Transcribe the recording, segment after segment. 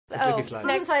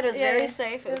Sutherland was very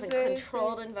safe. It was a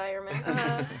controlled environment.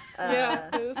 Yeah,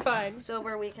 it was fine.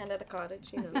 Sober weekend at a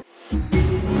cottage, you know.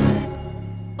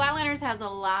 Flatliners has a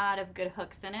lot of good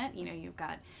hooks in it. You know, you've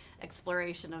got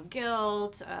exploration of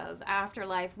guilt, of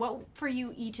afterlife. What, for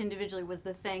you each individually, was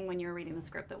the thing when you were reading the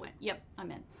script that went, yep, I'm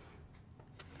in?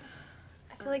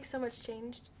 I feel like so much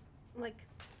changed, like,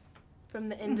 from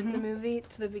the end of the movie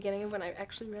to the beginning of when I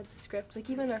actually read the script, like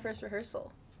even our first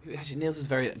rehearsal. Actually, Niels was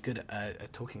very good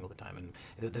at talking all the time, and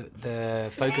the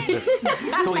focus of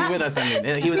talking with us. I mean,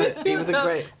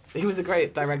 he was a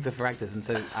great director for actors, and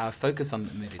so our focus on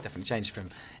the movie definitely changed from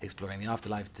exploring the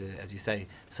afterlife to, as you say,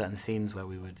 certain scenes where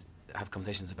we would have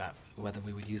conversations about whether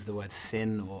we would use the word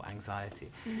sin or anxiety,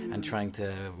 and trying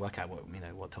to work out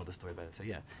what told the story better. So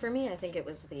yeah. For me, I think it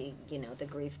was the the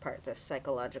grief part, the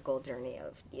psychological journey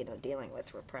of dealing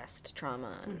with repressed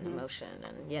trauma and emotion,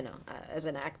 and as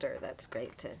an actor, that's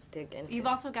great to dig into. You've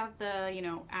also got the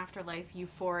afterlife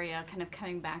euphoria kind of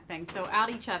coming back thing. So out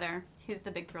each other, who's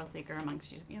the big thrill seeker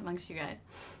amongst you guys?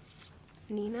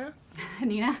 Nina.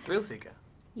 Nina. Thrill seeker.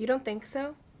 You don't think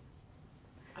so?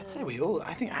 I'd say we all.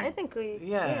 I think we.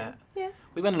 Yeah.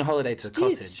 We went on a holiday to a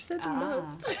cottage. Said the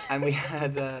most. And we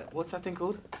had what's that thing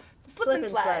called? Slip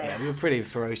and slide. Yeah, we were pretty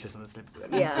ferocious on the slip.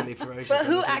 Really ferocious. But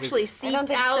who actually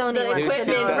seeked out the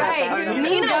equipment? Right.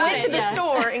 Nina went to the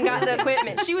store and got the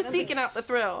equipment. She was seeking out the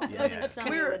thrill. I think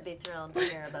Sony would be thrilled to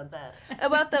hear about that.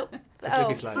 About the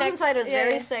Sutherland was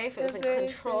very safe. It was a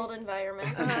controlled environment.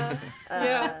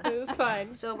 Yeah, it was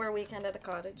fine. Sober weekend at a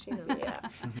cottage, you know. Yeah.